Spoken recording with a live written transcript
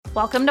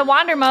Welcome to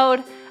Wander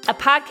Mode, a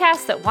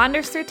podcast that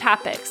wanders through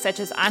topics such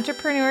as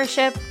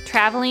entrepreneurship,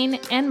 traveling,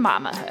 and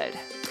mamahood.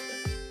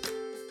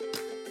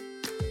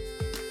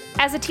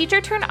 As a teacher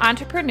turned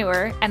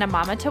entrepreneur and a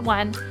mama to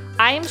one,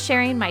 I am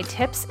sharing my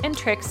tips and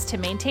tricks to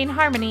maintain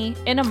harmony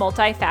in a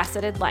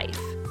multifaceted life.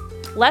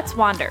 Let's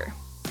wander.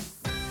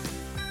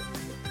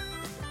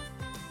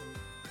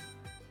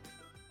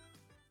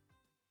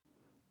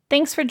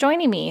 Thanks for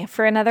joining me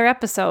for another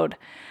episode.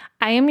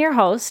 I am your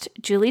host,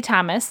 Julie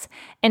Thomas,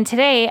 and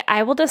today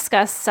I will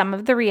discuss some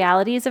of the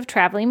realities of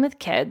traveling with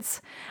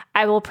kids.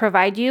 I will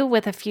provide you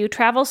with a few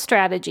travel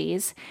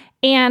strategies,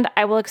 and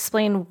I will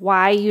explain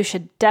why you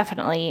should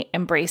definitely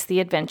embrace the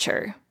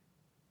adventure.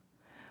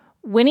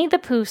 Winnie the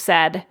Pooh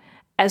said,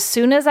 "As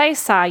soon as I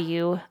saw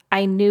you,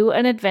 I knew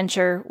an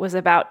adventure was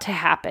about to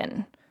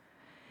happen."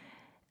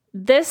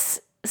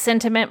 This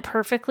sentiment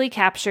perfectly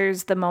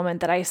captures the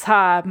moment that I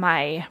saw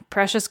my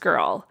precious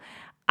girl.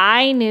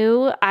 I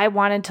knew I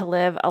wanted to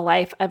live a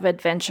life of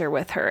adventure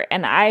with her,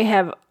 and I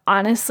have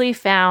honestly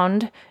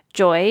found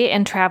joy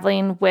in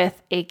traveling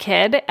with a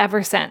kid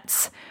ever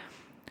since.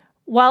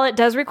 While it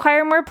does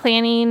require more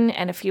planning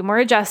and a few more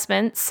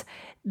adjustments,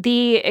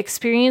 the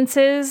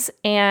experiences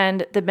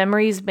and the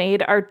memories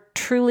made are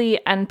truly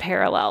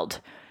unparalleled.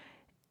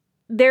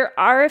 There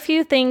are a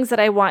few things that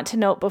I want to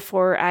note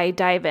before I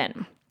dive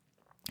in.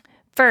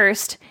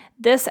 First,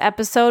 this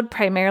episode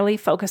primarily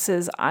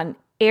focuses on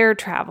air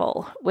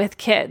travel with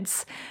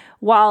kids.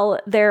 While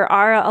there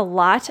are a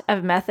lot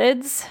of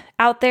methods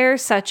out there,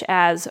 such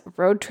as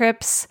road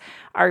trips,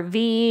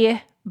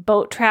 RV,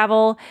 boat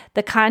travel,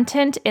 the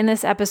content in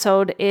this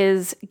episode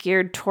is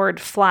geared toward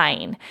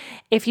flying.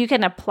 If you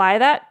can apply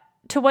that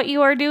to what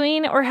you are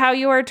doing or how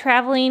you are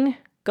traveling,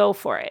 go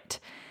for it.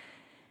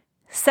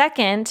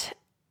 Second,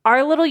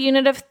 our little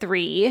unit of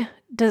 3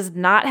 does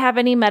not have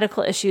any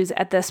medical issues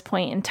at this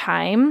point in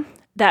time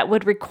that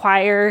would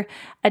require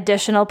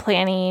additional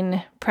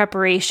planning,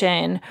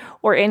 preparation,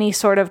 or any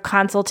sort of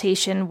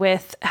consultation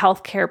with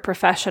healthcare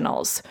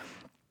professionals.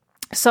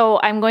 So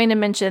I'm going to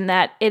mention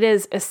that it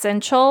is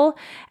essential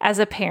as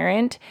a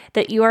parent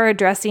that you are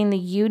addressing the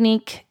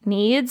unique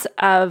needs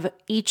of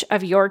each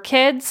of your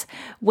kids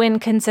when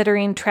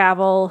considering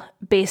travel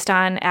based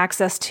on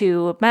access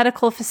to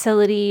medical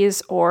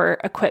facilities or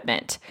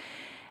equipment.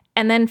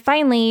 And then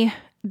finally,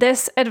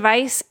 this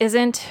advice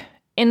isn't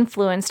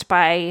influenced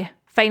by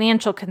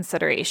financial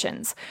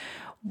considerations.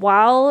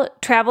 While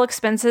travel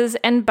expenses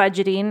and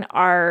budgeting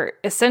are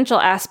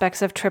essential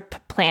aspects of trip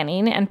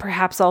planning, and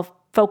perhaps I'll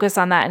focus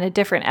on that in a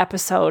different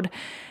episode,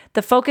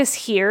 the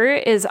focus here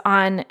is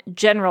on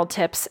general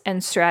tips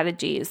and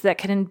strategies that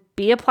can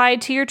be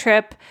applied to your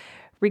trip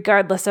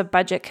regardless of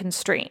budget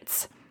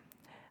constraints.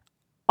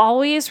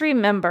 Always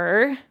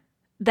remember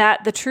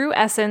that the true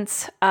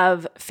essence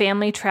of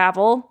family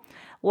travel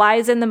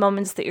lies in the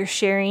moments that you're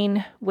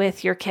sharing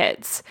with your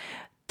kids.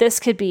 This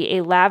could be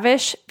a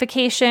lavish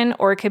vacation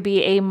or it could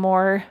be a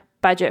more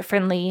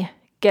budget-friendly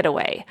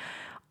getaway.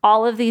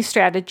 All of these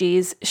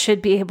strategies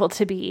should be able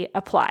to be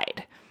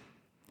applied.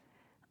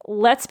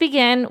 Let's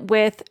begin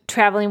with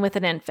traveling with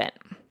an infant.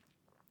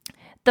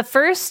 The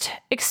first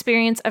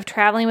experience of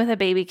traveling with a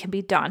baby can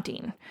be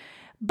daunting,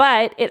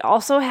 but it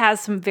also has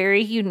some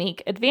very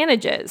unique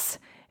advantages.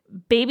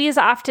 Babies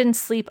often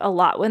sleep a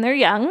lot when they're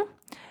young,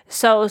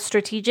 so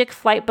strategic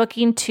flight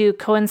booking to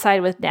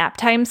coincide with nap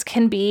times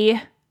can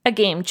be a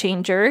game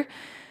changer.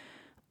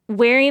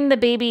 Wearing the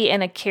baby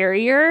in a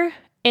carrier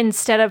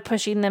instead of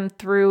pushing them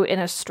through in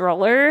a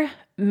stroller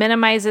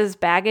minimizes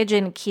baggage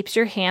and keeps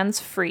your hands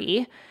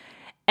free.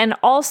 And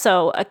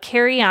also, a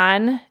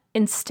carry-on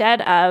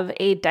instead of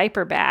a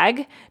diaper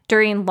bag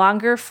during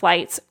longer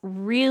flights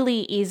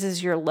really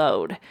eases your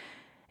load.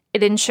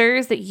 It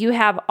ensures that you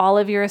have all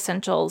of your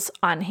essentials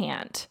on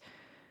hand.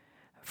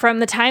 From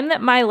the time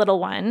that my little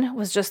one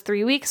was just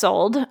 3 weeks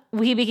old,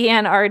 we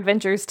began our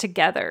adventures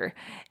together.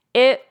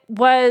 It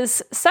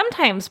was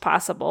sometimes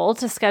possible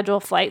to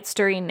schedule flights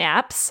during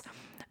naps,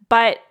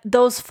 but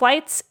those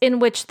flights in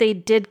which they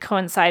did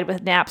coincide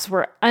with naps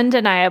were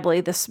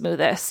undeniably the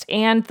smoothest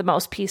and the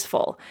most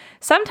peaceful.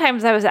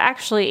 Sometimes I was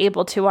actually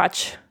able to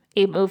watch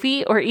a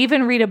movie or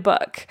even read a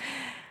book.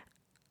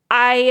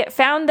 I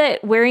found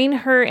that wearing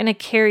her in a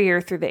carrier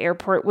through the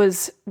airport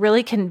was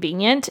really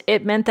convenient.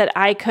 It meant that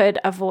I could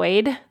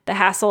avoid the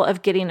hassle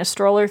of getting a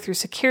stroller through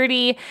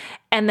security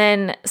and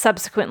then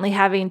subsequently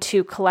having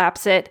to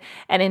collapse it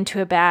and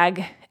into a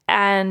bag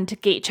and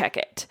gate check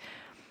it.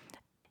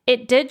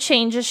 It did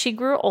change as she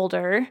grew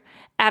older.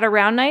 At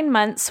around 9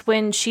 months,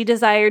 when she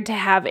desired to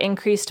have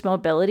increased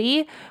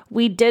mobility,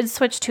 we did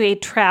switch to a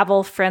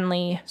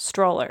travel-friendly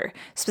stroller,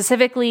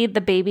 specifically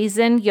the Baby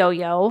Zen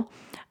Yo-Yo.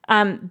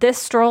 This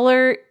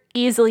stroller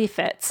easily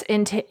fits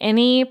into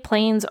any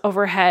plane's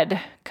overhead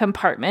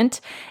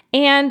compartment,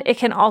 and it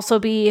can also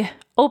be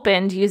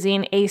opened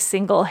using a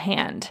single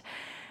hand.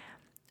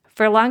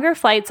 For longer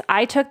flights,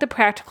 I took the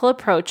practical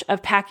approach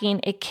of packing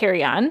a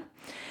carry-on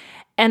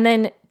and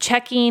then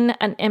checking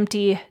an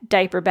empty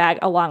diaper bag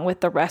along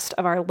with the rest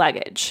of our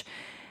luggage.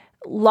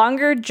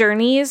 Longer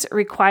journeys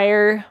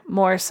require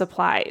more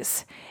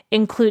supplies.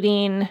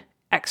 including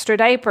extra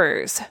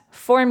diapers,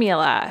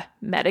 formula,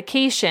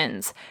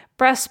 medications,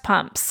 breast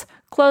pumps,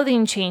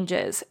 clothing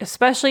changes,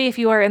 especially if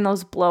you are in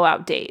those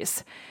blowout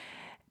days.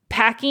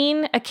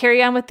 Packing a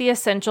carry-on with the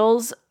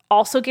essentials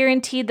also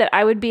guaranteed that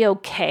I would be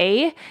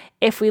okay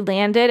if we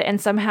landed and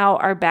somehow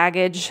our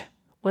baggage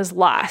was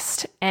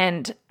lost.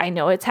 And I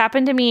know it's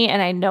happened to me,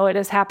 and I know it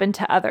has happened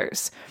to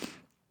others.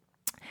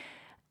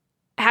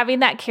 Having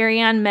that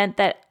carry-on meant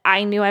that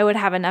I knew I would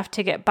have enough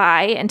to get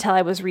by until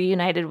I was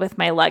reunited with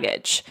my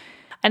luggage.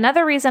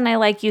 Another reason I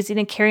like using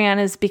a carry-on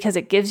is because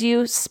it gives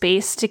you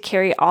space to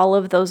carry all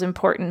of those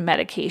important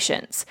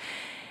medications.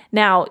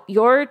 Now,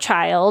 your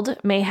child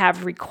may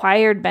have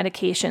required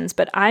medications,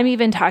 but I'm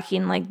even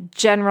talking like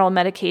general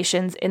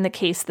medications in the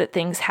case that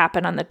things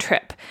happen on the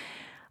trip.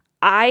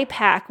 I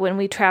pack, when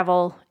we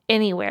travel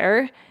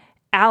anywhere,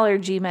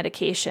 allergy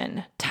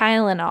medication,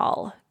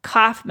 Tylenol,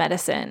 cough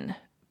medicine,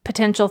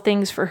 potential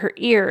things for her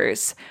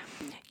ears.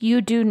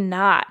 You do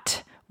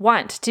not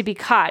want to be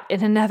caught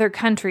in another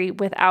country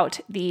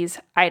without these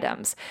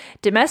items.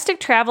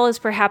 Domestic travel is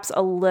perhaps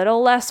a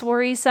little less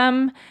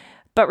worrisome,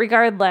 but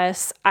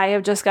regardless, I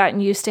have just gotten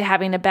used to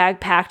having a bag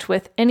packed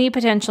with any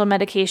potential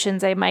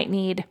medications I might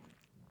need,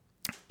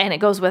 and it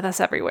goes with us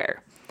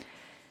everywhere.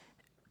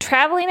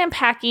 Traveling and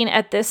packing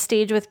at this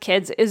stage with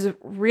kids is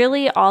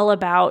really all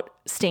about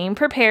staying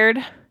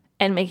prepared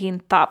and making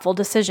thoughtful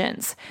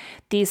decisions.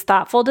 These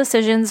thoughtful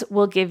decisions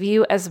will give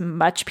you as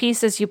much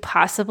peace as you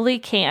possibly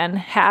can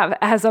have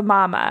as a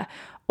mama.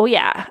 Oh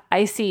yeah,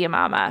 I see you,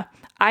 mama.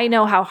 I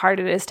know how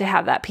hard it is to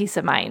have that peace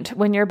of mind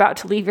when you're about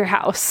to leave your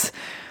house.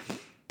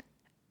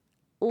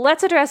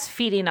 Let's address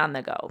feeding on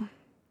the go.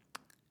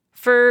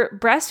 For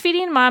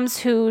breastfeeding moms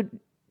who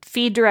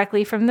feed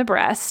directly from the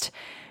breast,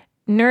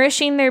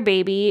 nourishing their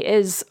baby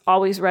is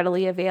always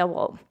readily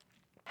available.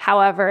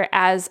 However,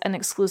 as an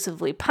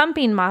exclusively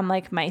pumping mom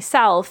like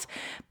myself,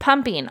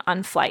 pumping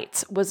on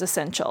flights was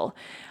essential.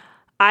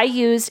 I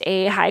used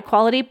a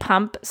high-quality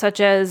pump such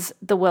as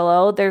the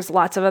Willow. There's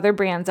lots of other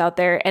brands out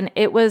there, and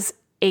it was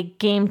a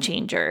game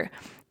changer.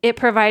 It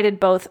provided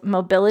both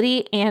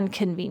mobility and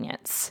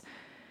convenience.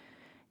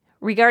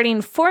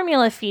 Regarding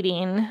formula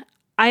feeding,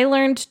 I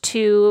learned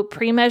to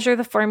pre-measure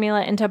the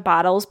formula into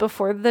bottles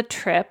before the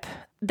trip.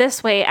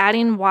 This way,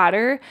 adding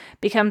water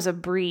becomes a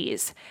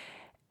breeze.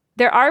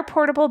 There are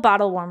portable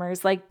bottle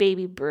warmers like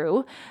Baby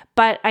Brew,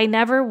 but I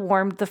never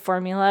warmed the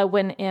formula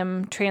when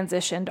Im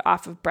transitioned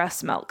off of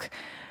breast milk.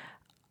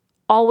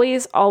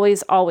 Always,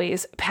 always,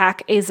 always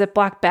pack a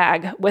Ziploc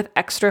bag with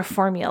extra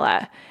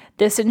formula.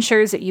 This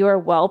ensures that you are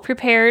well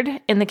prepared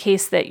in the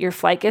case that your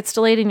flight gets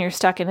delayed and you're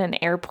stuck in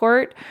an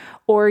airport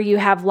or you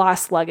have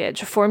lost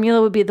luggage.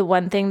 Formula would be the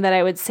one thing that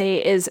I would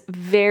say is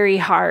very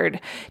hard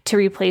to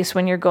replace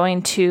when you're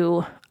going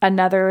to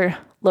another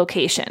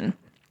location.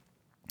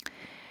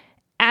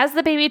 As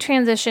the baby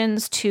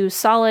transitions to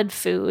solid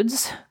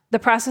foods, the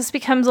process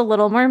becomes a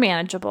little more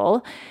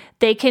manageable.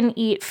 They can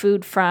eat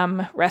food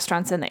from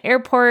restaurants in the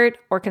airport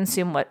or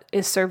consume what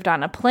is served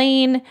on a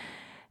plane.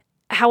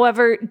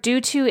 However,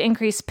 due to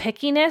increased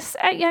pickiness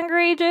at younger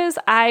ages,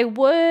 I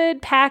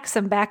would pack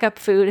some backup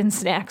food and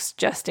snacks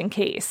just in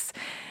case.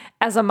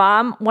 As a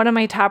mom, one of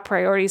my top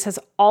priorities has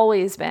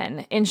always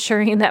been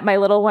ensuring that my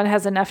little one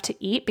has enough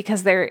to eat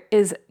because there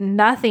is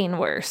nothing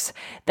worse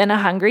than a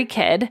hungry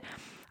kid.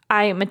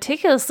 I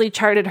meticulously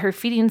charted her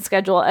feeding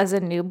schedule as a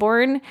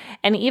newborn,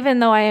 and even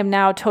though I am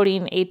now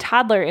toting a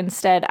toddler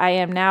instead, I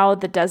am now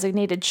the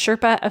designated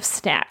Sherpa of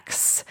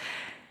snacks.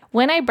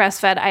 When I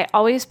breastfed, I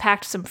always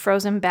packed some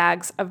frozen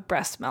bags of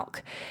breast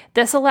milk.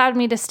 This allowed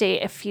me to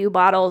stay a few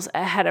bottles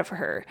ahead of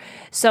her.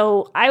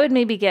 So I would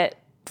maybe get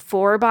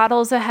 4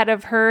 bottles ahead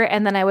of her,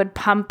 and then I would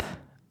pump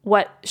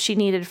what she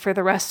needed for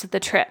the rest of the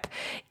trip.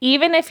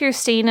 Even if you're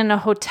staying in a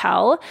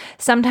hotel,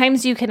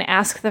 sometimes you can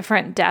ask the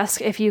front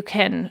desk if you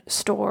can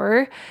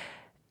store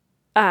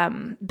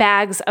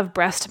bags of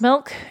breast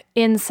milk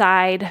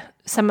inside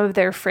some of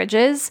their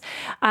fridges.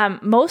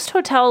 Most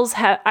hotels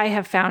I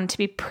have found to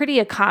be pretty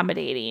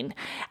accommodating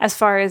as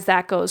far as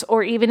that goes.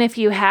 Or even if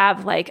you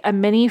have like a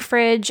mini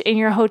fridge in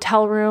your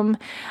hotel room,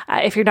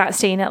 if you're not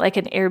staying at like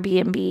an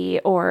Airbnb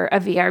or a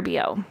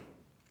VRBO.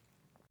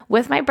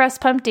 With my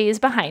breast pump days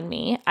behind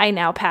me, I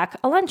now pack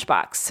a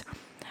lunchbox.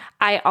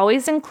 I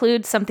always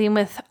include something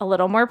with a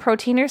little more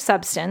protein or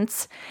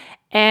substance.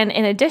 And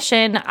in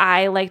addition,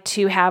 I like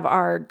to have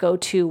our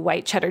go-to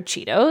white cheddar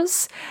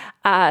Cheetos,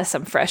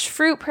 some fresh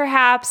fruit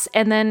perhaps,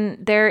 and then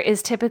there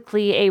is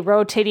typically a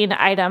rotating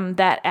item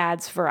that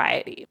adds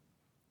variety.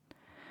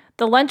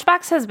 The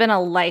lunchbox has been a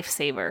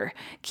lifesaver,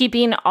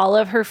 keeping all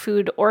of her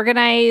food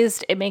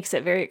organized. It makes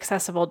it very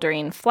accessible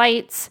during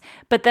flights.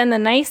 But then the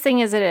nice thing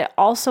is that it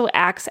also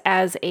acts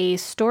as a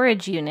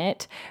storage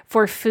unit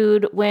for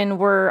food when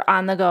we're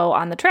on the go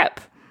on the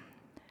trip.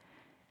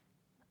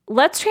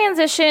 Let's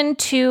transition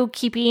to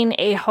keeping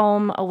a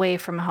home away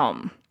from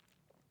home.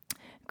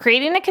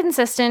 Creating a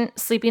consistent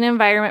sleeping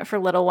environment for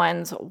little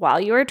ones while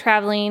you are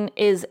traveling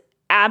is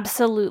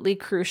absolutely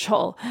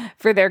crucial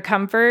for their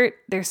comfort,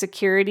 their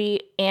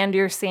security, and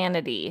your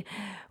sanity.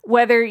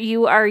 Whether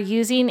you are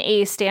using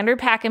a standard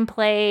pack and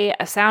play,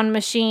 a sound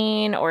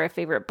machine, or a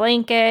favorite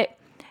blanket,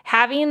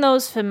 having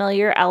those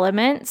familiar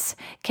elements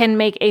can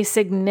make a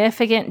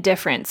significant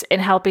difference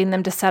in helping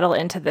them to settle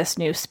into this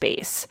new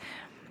space.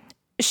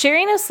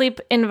 Sharing a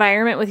sleep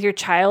environment with your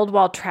child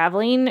while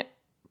traveling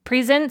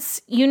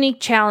presents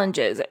unique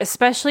challenges,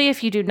 especially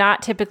if you do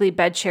not typically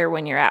bed share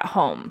when you're at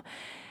home.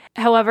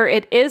 However,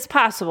 it is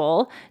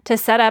possible to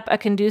set up a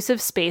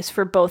conducive space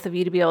for both of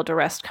you to be able to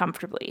rest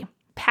comfortably.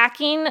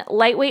 Packing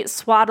lightweight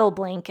swaddle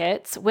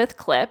blankets with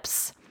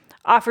clips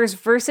offers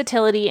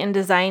versatility in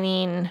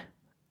designing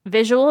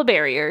visual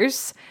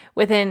barriers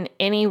within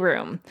any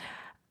room.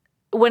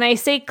 When I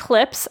say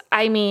clips,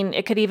 I mean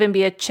it could even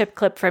be a chip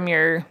clip from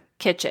your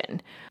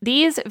kitchen.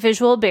 These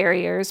visual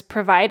barriers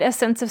provide a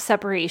sense of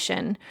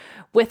separation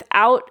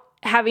without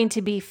having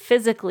to be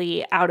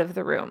physically out of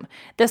the room.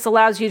 This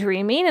allows you to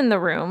remain in the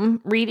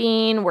room,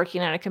 reading,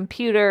 working on a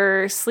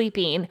computer,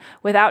 sleeping,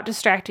 without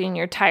distracting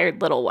your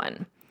tired little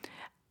one.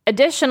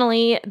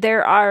 Additionally,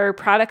 there are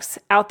products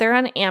out there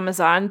on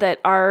Amazon that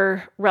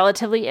are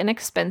relatively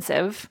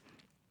inexpensive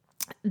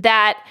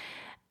that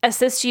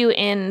assist you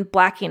in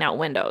blacking out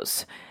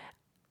windows.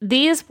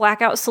 These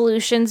blackout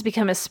solutions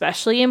become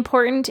especially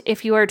important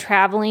if you are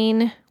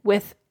traveling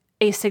with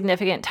a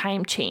significant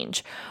time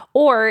change,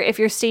 or if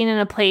you're staying in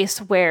a place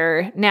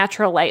where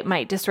natural light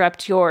might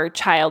disrupt your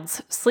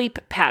child's sleep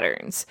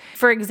patterns.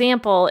 For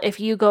example, if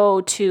you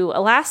go to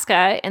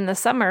Alaska in the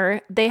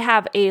summer, they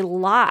have a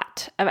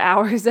lot of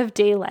hours of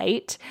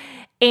daylight,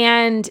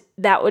 and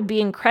that would be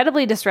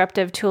incredibly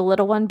disruptive to a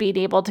little one being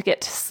able to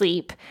get to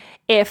sleep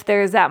if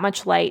there's that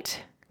much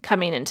light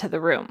coming into the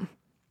room.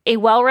 A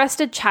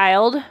well-rested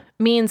child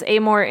means a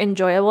more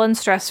enjoyable and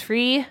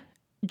stress-free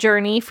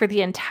journey for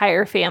the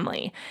entire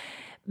family.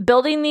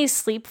 Building these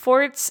sleep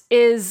forts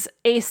is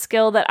a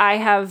skill that I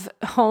have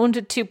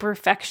honed to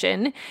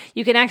perfection.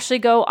 You can actually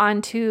go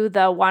onto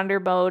the Wander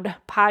Mode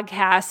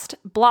podcast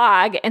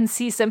blog and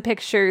see some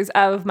pictures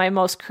of my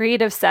most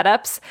creative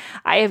setups.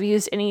 I have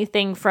used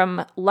anything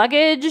from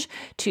luggage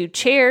to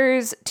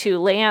chairs to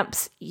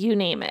lamps, you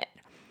name it.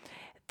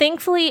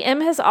 Thankfully,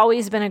 Em has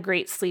always been a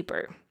great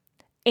sleeper.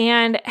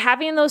 And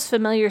having those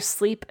familiar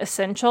sleep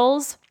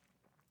essentials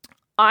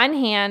on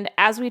hand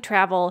as we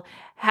travel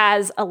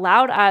has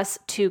allowed us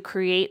to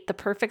create the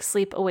perfect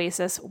sleep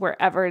oasis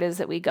wherever it is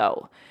that we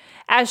go.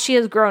 As she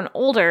has grown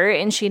older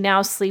and she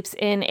now sleeps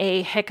in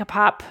a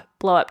Hiccapop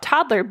blow-up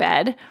toddler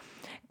bed,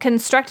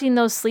 constructing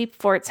those sleep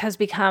forts has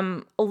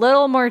become a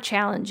little more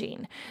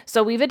challenging.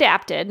 So we've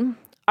adapted.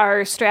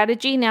 Our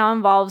strategy now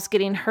involves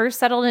getting her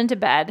settled into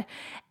bed.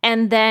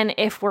 And then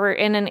if we're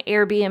in an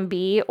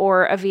Airbnb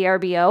or a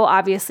VRBO,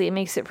 obviously it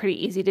makes it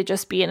pretty easy to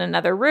just be in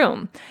another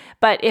room.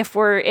 But if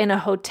we're in a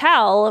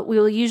hotel, we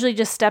will usually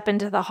just step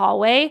into the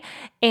hallway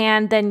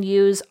and then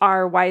use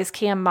our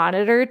WiseCam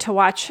monitor to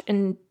watch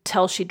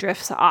until she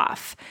drifts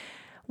off.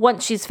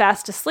 Once she's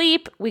fast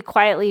asleep, we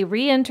quietly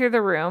re-enter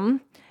the room.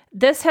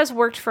 This has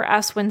worked for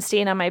us when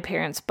staying on my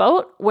parents'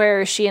 boat,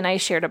 where she and I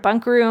shared a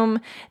bunk room.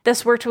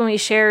 This worked when we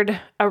shared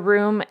a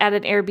room at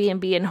an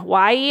Airbnb in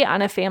Hawaii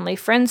on a family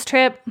friends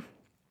trip.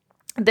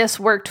 This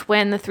worked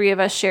when the three of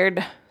us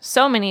shared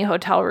so many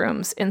hotel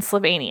rooms in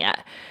Slovenia.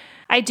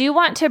 I do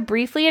want to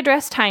briefly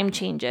address time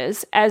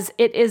changes, as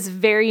it is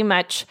very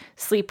much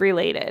sleep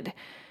related.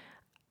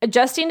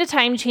 Adjusting to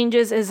time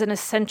changes is an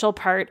essential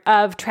part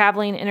of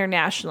traveling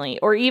internationally,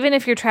 or even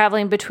if you're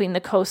traveling between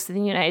the coasts of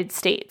the United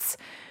States.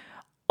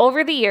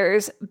 Over the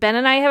years, Ben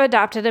and I have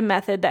adopted a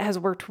method that has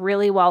worked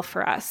really well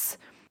for us.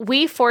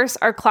 We force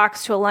our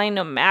clocks to align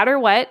no matter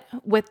what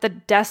with the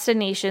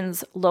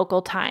destination's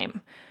local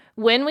time.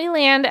 When we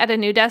land at a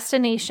new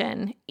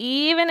destination,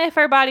 even if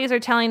our bodies are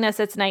telling us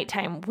it's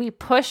nighttime, we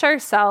push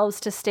ourselves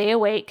to stay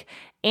awake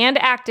and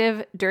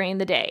active during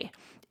the day.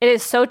 It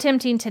is so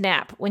tempting to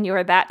nap when you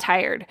are that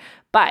tired,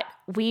 but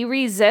we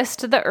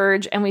resist the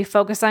urge and we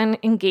focus on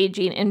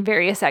engaging in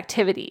various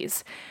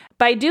activities.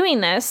 By doing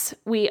this,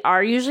 we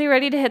are usually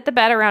ready to hit the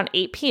bed around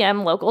 8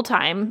 p.m. local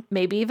time,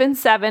 maybe even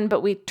 7,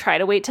 but we try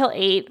to wait till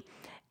 8.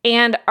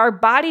 And our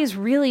bodies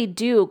really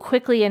do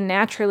quickly and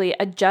naturally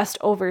adjust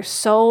over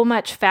so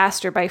much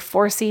faster by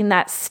forcing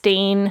that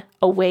staying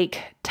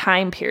awake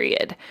time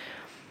period.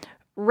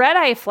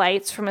 Red-eye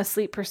flights from a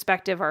sleep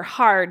perspective are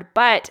hard,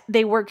 but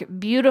they work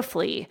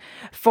beautifully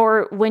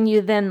for when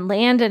you then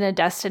land in a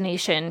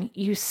destination,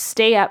 you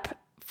stay up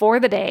for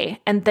the day,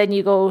 and then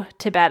you go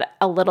to bed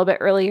a little bit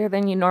earlier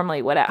than you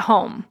normally would at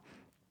home.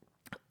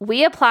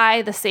 We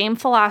apply the same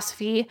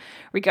philosophy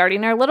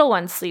regarding our little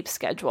one's sleep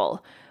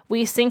schedule.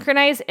 We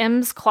synchronize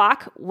Em's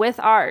clock with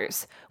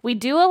ours. We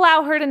do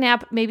allow her to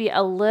nap maybe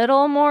a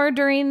little more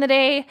during the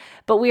day,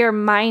 but we are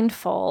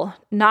mindful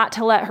not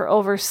to let her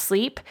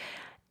oversleep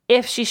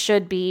if she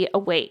should be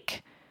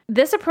awake.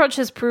 This approach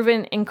has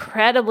proven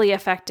incredibly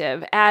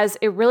effective, as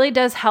it really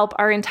does help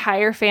our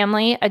entire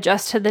family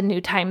adjust to the new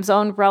time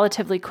zone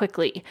relatively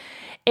quickly.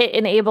 It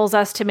enables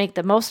us to make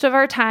the most of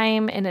our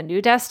time in a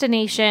new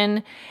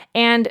destination,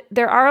 and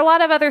there are a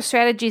lot of other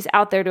strategies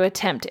out there to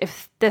attempt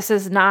if this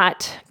is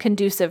not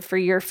conducive for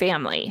your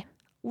family.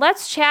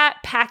 Let's chat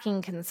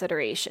packing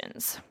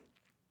considerations.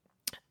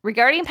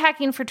 Regarding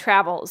packing for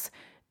travels,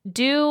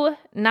 do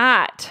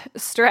not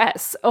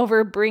stress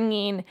over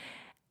bringing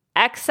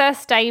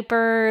excess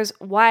diapers,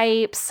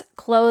 wipes,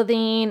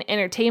 clothing,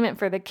 entertainment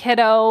for the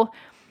kiddo.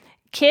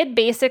 Kid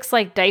basics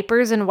like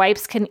diapers and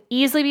wipes can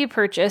easily be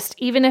purchased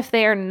even if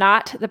they are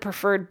not the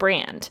preferred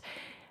brand.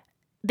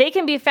 They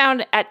can be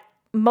found at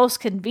most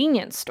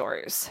convenience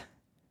stores.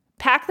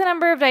 Pack the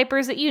number of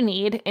diapers that you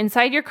need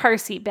inside your car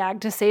seat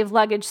bag to save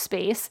luggage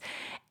space,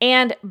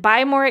 and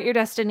buy more at your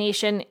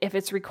destination if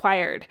it's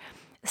required.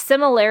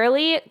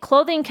 Similarly,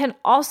 clothing can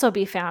also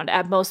be found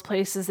at most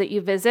places that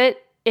you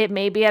visit. It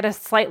may be at a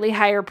slightly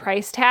higher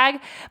price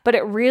tag, but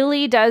it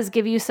really does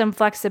give you some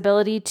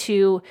flexibility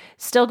to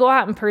still go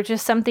out and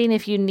purchase something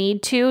if you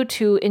need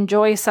to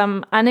enjoy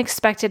some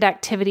unexpected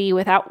activity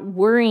without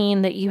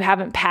worrying that you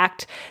haven't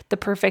packed the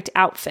perfect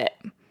outfit.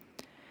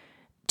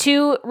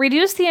 To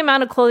reduce the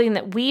amount of clothing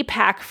that we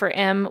pack for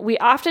M, we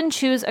often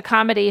choose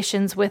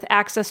accommodations with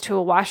access to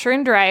a washer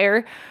and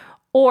dryer,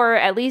 or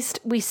at least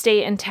we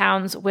stay in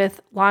towns with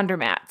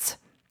laundromats.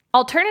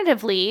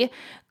 Alternatively,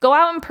 go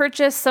out and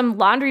purchase some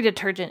laundry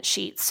detergent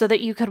sheets so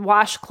that you could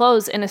wash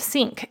clothes in a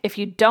sink if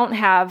you don't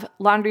have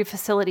laundry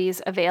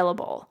facilities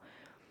available.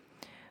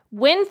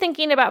 When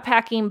thinking about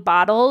packing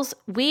bottles,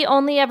 we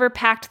only ever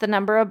packed the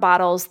number of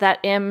bottles that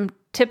M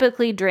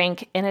typically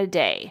drank in a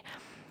day.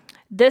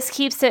 This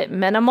keeps it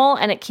minimal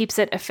and it keeps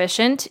it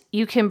efficient.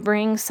 You can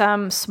bring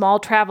some small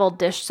travel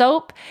dish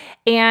soap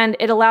and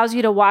it allows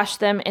you to wash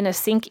them in a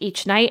sink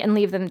each night and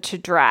leave them to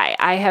dry.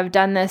 I have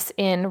done this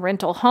in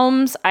rental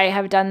homes. I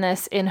have done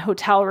this in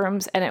hotel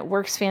rooms and it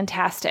works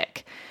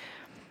fantastic.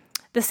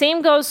 The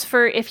same goes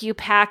for if you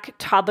pack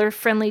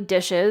toddler-friendly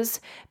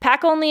dishes.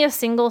 Pack only a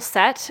single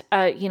set,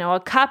 a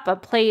cup, a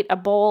plate, a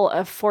bowl,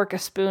 a fork, a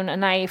spoon, a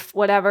knife,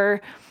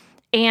 whatever,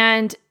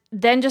 and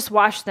then just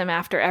wash them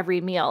after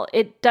every meal.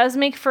 It does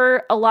make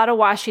for a lot of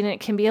washing. It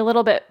can be a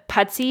little bit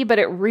putsy, but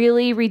it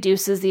really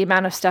reduces the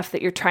amount of stuff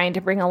that you're trying to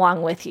bring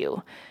along with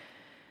you.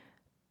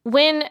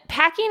 When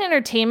packing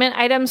entertainment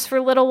items for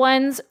little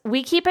ones,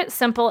 we keep it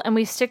simple and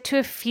we stick to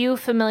a few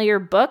familiar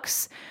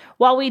books.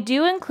 While we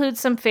do include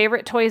some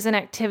favorite toys and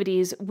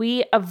activities,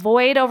 we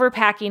avoid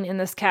overpacking in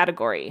this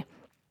category.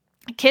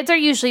 Kids are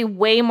usually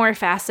way more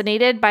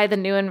fascinated by the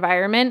new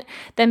environment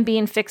than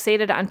being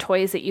fixated on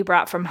toys that you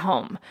brought from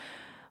home.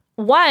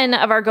 One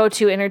of our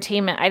go-to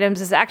entertainment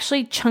items is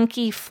actually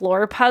chunky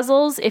floor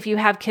puzzles if you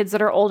have kids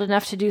that are old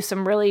enough to do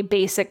some really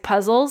basic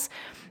puzzles.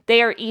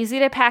 They are easy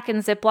to pack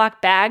in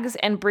Ziploc bags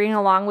and bring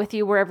along with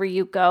you wherever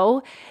you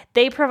go.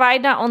 They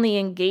provide not only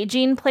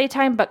engaging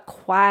playtime, but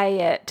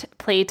quiet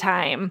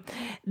playtime.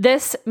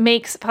 This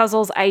makes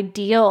puzzles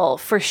ideal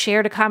for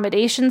shared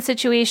accommodation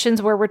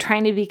situations where we're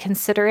trying to be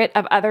considerate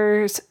of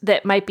others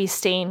that might be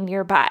staying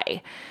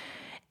nearby.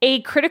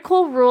 A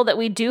critical rule that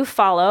we do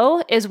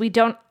follow is we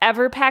don't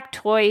ever pack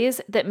toys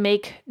that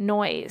make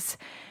noise.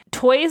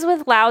 Toys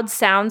with loud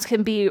sounds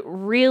can be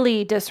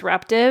really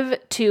disruptive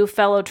to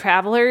fellow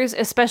travelers,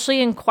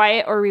 especially in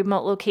quiet or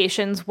remote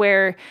locations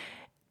where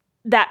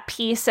that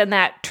peace and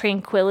that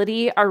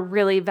tranquility are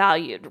really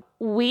valued.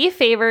 We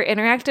favor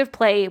interactive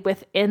play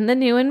within the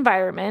new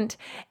environment,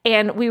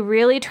 and we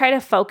really try to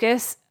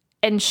focus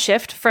and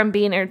shift from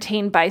being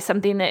entertained by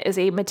something that is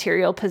a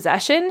material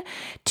possession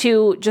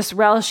to just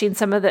relishing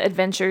some of the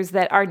adventures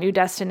that our new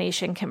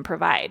destination can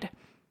provide.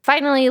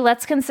 Finally,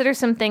 let's consider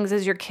some things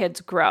as your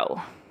kids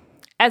grow.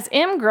 As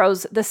M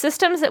grows, the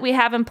systems that we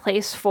have in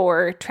place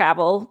for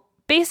travel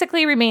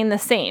basically remain the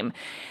same.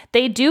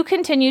 They do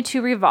continue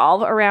to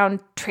revolve around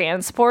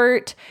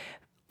transport,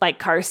 like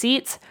car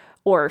seats,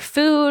 or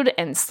food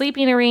and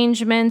sleeping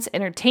arrangements,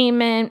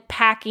 entertainment,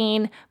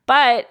 packing,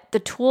 but the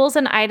tools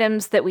and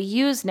items that we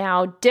use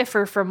now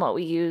differ from what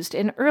we used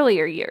in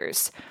earlier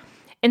years.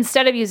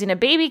 Instead of using a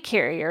baby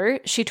carrier,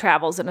 she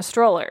travels in a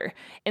stroller.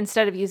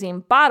 Instead of using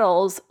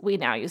bottles, we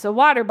now use a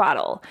water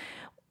bottle.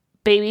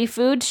 Baby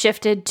food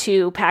shifted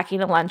to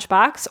packing a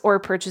lunchbox or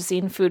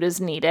purchasing food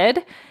as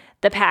needed.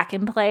 The pack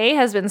and play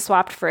has been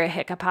swapped for a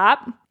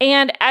Hiccapop.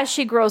 And as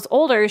she grows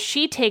older,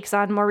 she takes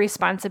on more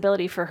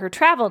responsibility for her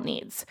travel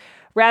needs.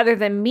 Rather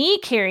than me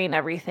carrying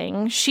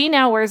everything, she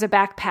now wears a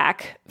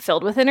backpack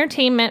filled with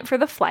entertainment for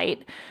the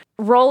flight.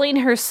 Rolling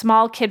her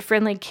small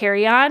kid-friendly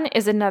carry-on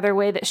is another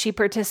way that she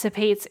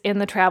participates in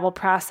the travel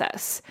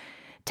process.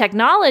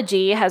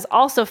 Technology has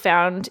also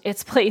found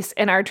its place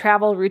in our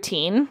travel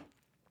routine.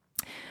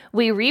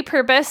 We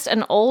repurposed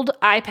an old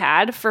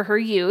iPad for her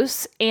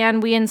use,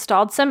 and we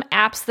installed some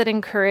apps that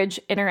encourage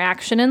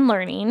interaction and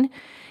learning.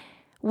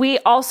 We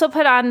also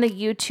put on the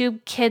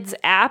YouTube Kids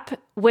app,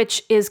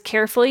 which is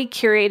carefully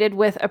curated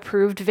with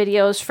approved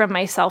videos from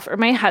myself or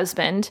my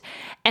husband.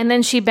 And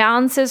then she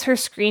balances her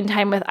screen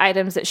time with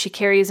items that she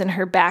carries in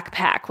her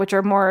backpack, which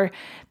are more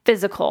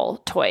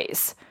physical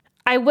toys.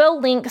 I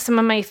will link some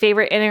of my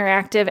favorite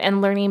interactive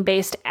and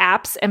learning-based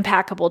apps and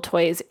packable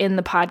toys in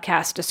the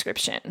podcast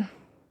description.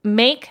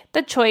 Make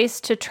the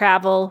choice to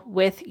travel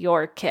with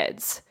your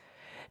kids.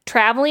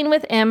 Traveling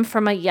with Em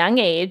from a young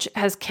age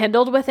has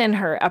kindled within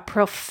her a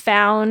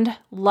profound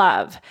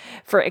love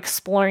for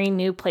exploring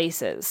new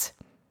places.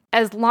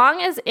 As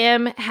long as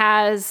Em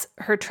has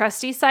her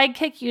trusty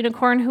sidekick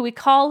unicorn, who we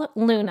call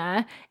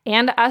Luna,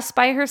 and us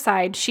by her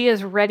side, she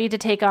is ready to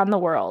take on the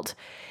world.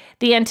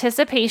 The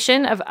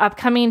anticipation of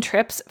upcoming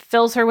trips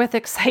fills her with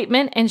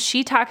excitement, and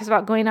she talks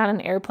about going on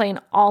an airplane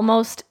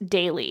almost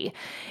daily.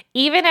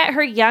 Even at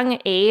her young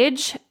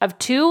age of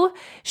 2,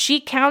 she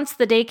counts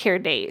the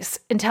daycare days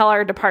until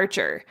our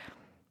departure.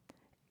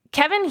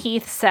 Kevin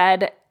Heath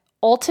said,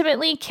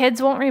 "Ultimately, kids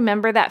won't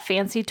remember that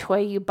fancy toy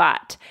you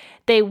bought.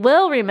 They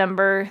will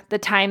remember the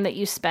time that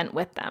you spent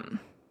with them."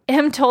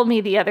 Em told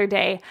me the other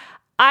day,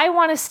 "I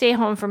want to stay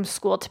home from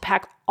school to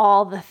pack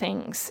all the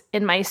things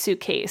in my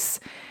suitcase."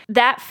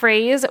 That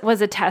phrase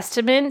was a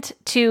testament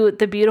to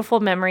the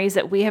beautiful memories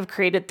that we have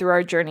created through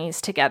our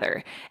journeys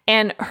together.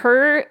 And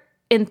her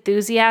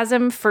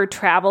enthusiasm for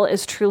travel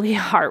is truly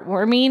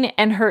heartwarming,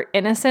 and her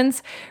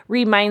innocence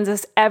reminds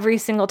us every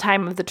single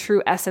time of the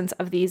true essence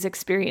of these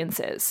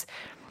experiences.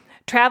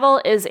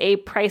 Travel is a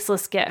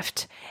priceless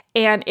gift,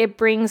 and it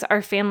brings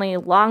our family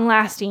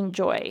long-lasting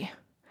joy.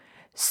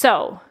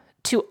 So,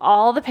 to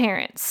all the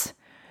parents,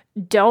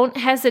 don't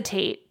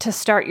hesitate to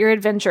start your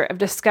adventure of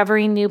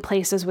discovering new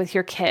places with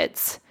your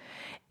kids.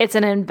 It's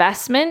an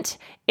investment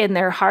in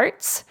their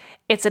hearts,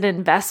 it's an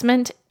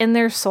investment in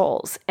their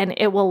souls, and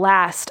it will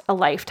last a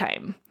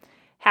lifetime.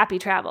 Happy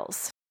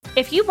travels.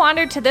 If you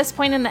wandered to this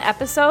point in the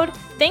episode,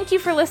 thank you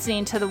for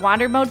listening to the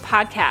Wander Mode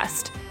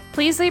podcast.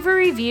 Please leave a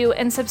review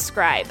and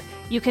subscribe.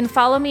 You can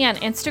follow me on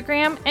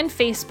Instagram and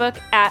Facebook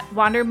at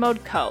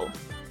WanderModeCo.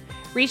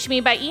 Reach me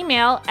by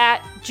email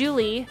at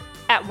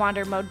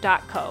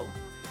julie@wandermode.co.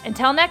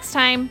 Until next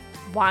time,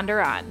 wander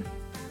on.